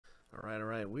All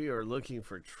right. We are looking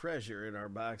for treasure in our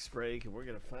box break, and we're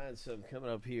going to find some coming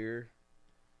up here.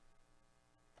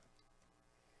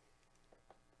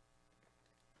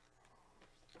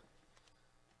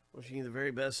 Wishing you the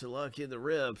very best of luck in the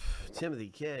rip, Timothy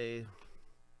K.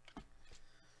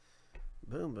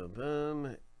 Boom, boom,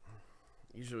 boom.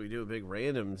 Usually we do a big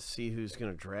random to see who's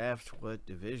going to draft what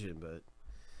division, but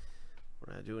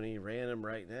we're not doing any random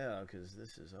right now because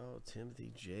this is all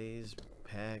Timothy J's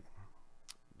pack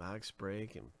box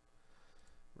break and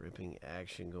ripping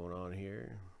action going on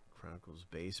here. Chronicles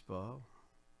baseball.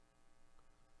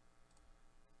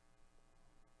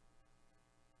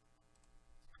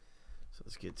 So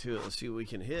let's get to it. Let's see what we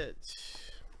can hit.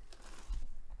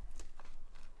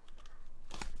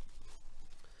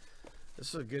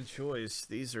 This is a good choice.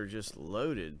 These are just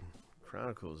loaded.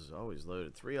 Chronicles is always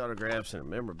loaded. 3 autographs and a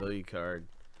memorabilia card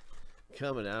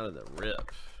coming out of the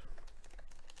rip.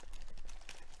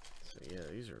 So yeah,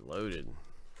 these are loaded.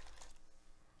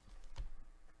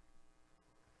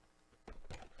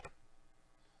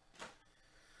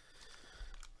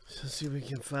 So let's see what we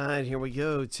can find. Here we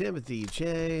go. Timothy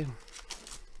J.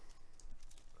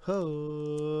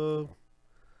 Ho.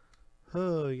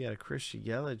 Ho, you got a Christian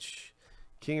Yelich.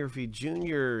 King Griffey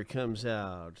Jr. comes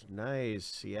out. Nice.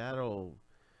 Seattle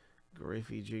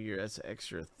Griffey Jr. That's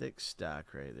extra thick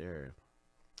stock right there.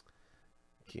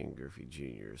 King Griffey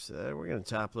Jr. So we're going to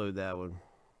top load that one.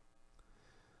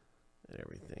 And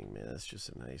everything, man. That's just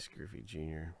a nice Griffey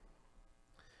Jr.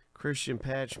 Christian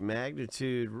Patch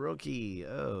Magnitude rookie.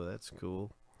 Oh, that's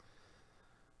cool.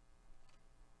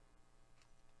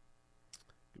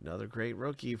 Another great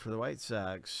rookie for the White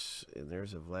Sox. And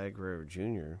there's a Vlad Guerrero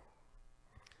Jr.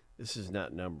 This is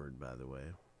not numbered, by the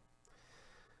way.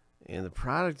 And the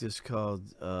product is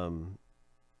called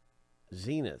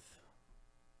Zenith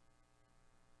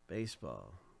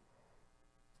Baseball.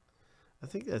 I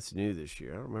think that's new this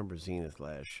year. I don't remember Zenith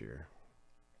last year.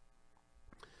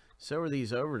 So are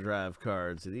these Overdrive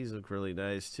cards. These look really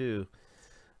nice, too.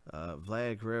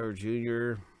 Vlad Guerrero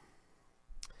Jr.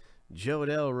 Joe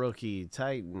Adell rookie,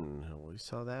 Titan. We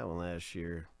saw that one last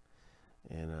year.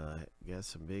 And got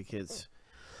some big hits.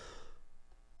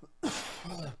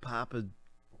 Papa,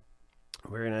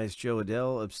 very nice Joe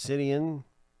Adell Obsidian.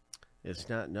 It's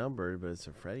not numbered, but it's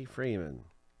a Freddie Freeman,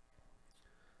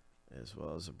 as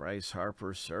well as a Bryce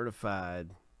Harper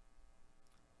certified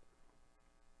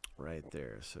right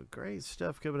there. So great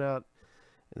stuff coming out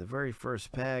in the very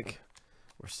first pack.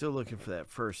 We're still looking for that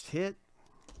first hit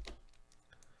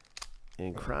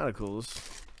in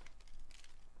Chronicles.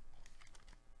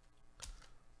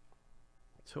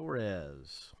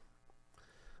 Torres.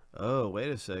 Oh, wait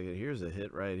a second. Here's a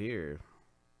hit right here.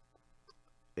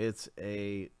 It's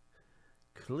a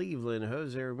Cleveland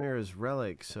Jose Ramirez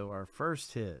relic. So our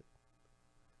first hit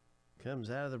comes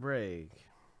out of the break.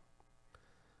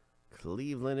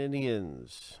 Cleveland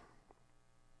Indians.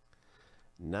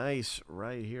 Nice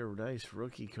right here. Nice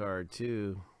rookie card,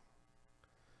 too.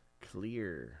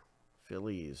 Clear.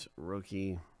 Phillies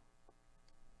rookie.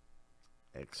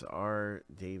 XR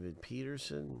David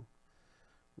Peterson.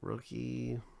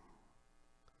 Rookie.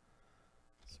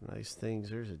 Some nice things.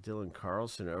 There's a Dylan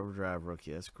Carlson Overdrive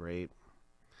rookie. That's great.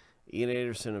 Ian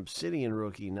Anderson Obsidian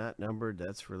rookie, not numbered.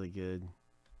 That's really good.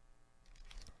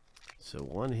 So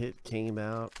one hit came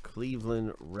out.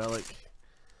 Cleveland Relic.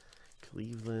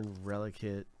 Cleveland Relic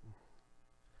hit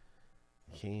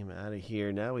came out of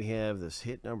here. Now we have this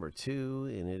hit number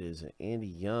 2, and it is an Andy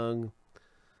Young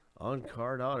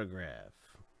on-card autograph.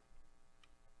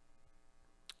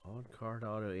 On-card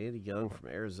auto, Andy Young from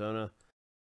Arizona.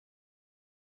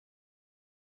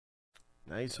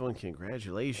 Nice one.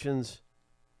 Congratulations.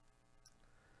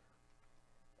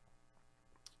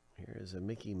 Here is a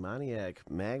Mickey Moniak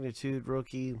Magnitude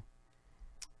rookie.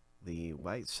 The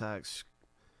White Sox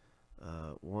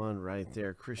one right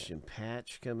there. Christian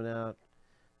Patch coming out.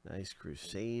 Nice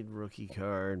Crusade rookie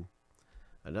card.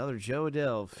 Another Joe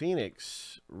Adell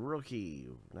Phoenix rookie.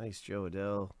 Nice Joe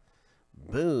Adell.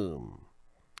 Boom.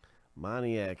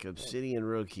 Moniak Obsidian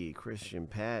rookie. Christian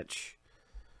Patch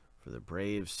for the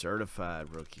Braves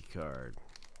certified rookie card.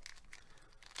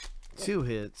 2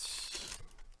 hits.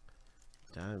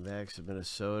 Diamondbacks of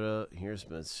Minnesota. Here's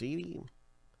Mancini.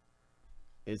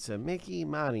 It's a Mickey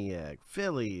Moniak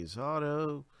Phillies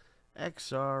auto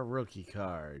XR rookie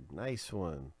card. Nice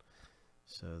one.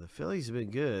 So the Phillies have been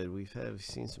good. We've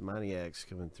seen some Moniaks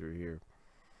coming through here.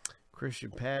 Christian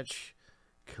Patch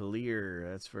clear.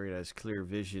 That's very nice. Clear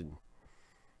vision.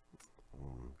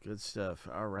 Good stuff.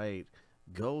 All right.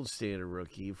 Gold standard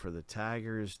rookie for the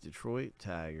Tigers, Detroit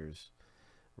Tigers,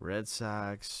 Red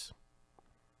Sox,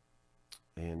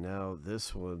 and now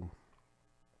this one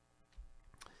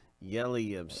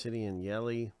Yelly, Obsidian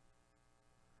Yelly,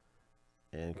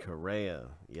 and Correa.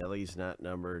 Yelly's not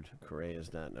numbered.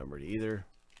 Correa's not numbered either.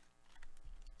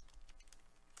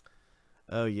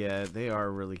 Oh yeah, they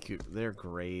are really cute. They're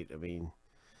great. I mean,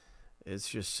 it's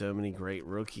just so many great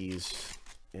rookies.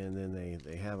 And then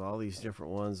they have all these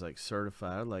different ones like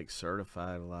certified. I like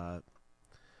certified a lot.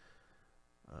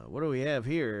 What do we have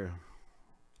here?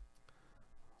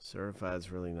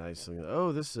 Certified's really nice looking.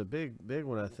 Oh, this is a big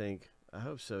one, I think. I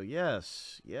hope so.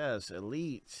 Yes,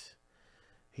 Elite.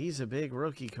 He's a big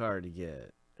rookie card to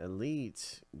get.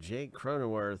 Elite, Jake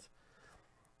Cronenworth.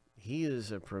 He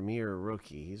is a premier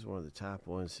rookie. He's one of the top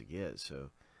ones to get. So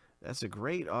that's a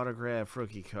great autograph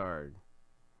rookie card.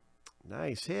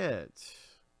 Nice hit.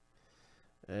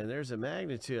 And there's a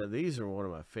magnitude. These are one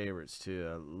of my favorites too.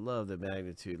 I love the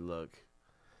magnitude look.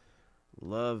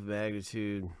 Love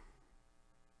magnitude.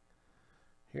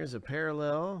 Here's a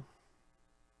parallel.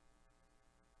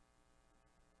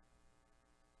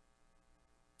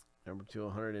 Number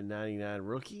 299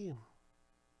 rookie.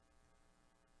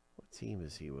 What team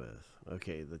is he with?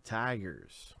 Okay, the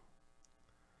Tigers.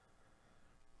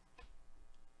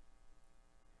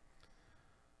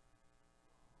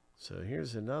 So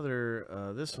here's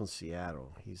another. This one's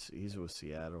Seattle. He's with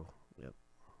Seattle. Yep.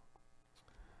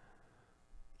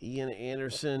 Ian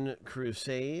Anderson,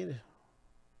 Crusade.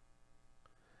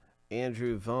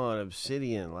 Andrew Vaughn,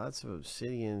 Obsidian. Lots of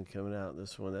Obsidian coming out in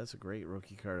this one. That's a great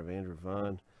rookie card of Andrew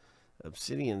Vaughn.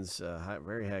 Obsidian's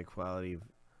very high quality,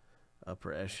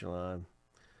 upper echelon.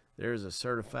 There's a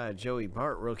certified Joey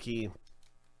Bart rookie.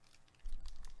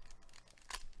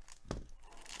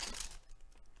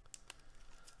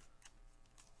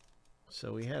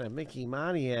 So we had a Mickey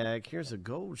Moniak. Here's a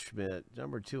Goldschmidt,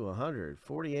 number 200,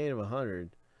 48 of 100.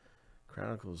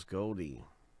 Chronicles Goldie.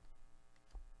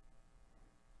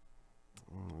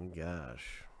 Oh my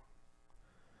gosh.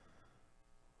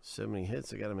 So many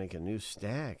hits, I got to make a new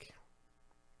stack.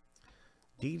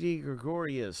 D.D.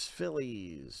 Gregorius,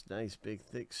 Phillies. Nice big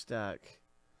thick stock.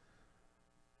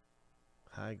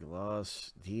 High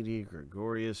gloss, D.D.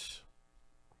 Gregorius.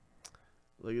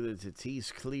 Look at the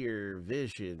Tatis Clear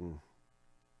Vision.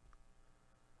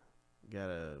 Got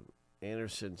a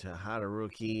Anderson Tejada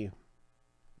rookie.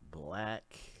 Black.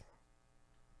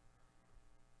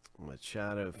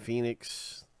 Machado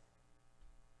Phoenix.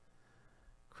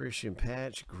 Christian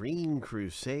Patch, Green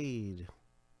Crusade.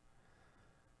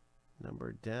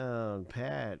 Numbered down,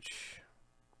 Patch.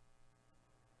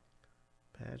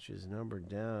 Patch is numbered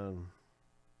down.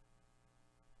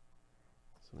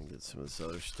 So let me get some of this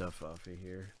other stuff off of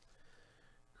here.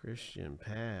 Christian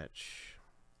Patch.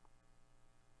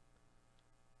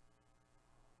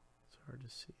 It's hard to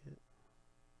see it.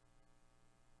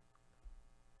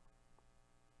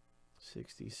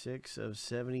 66 of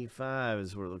 75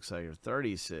 is what it looks like, or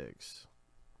 36.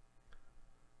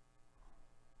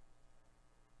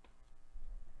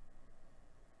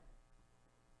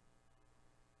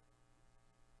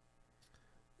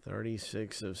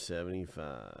 $36 of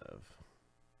 75.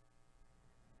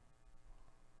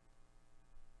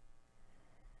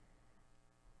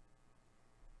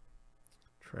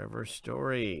 Trevor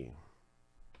Story.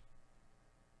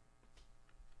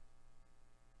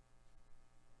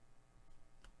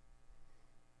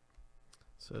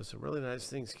 So some really nice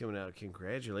things coming out.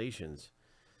 Congratulations.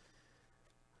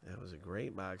 That was a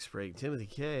great box break. Timothy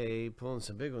K pulling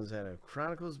some big ones out of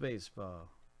Chronicles Baseball.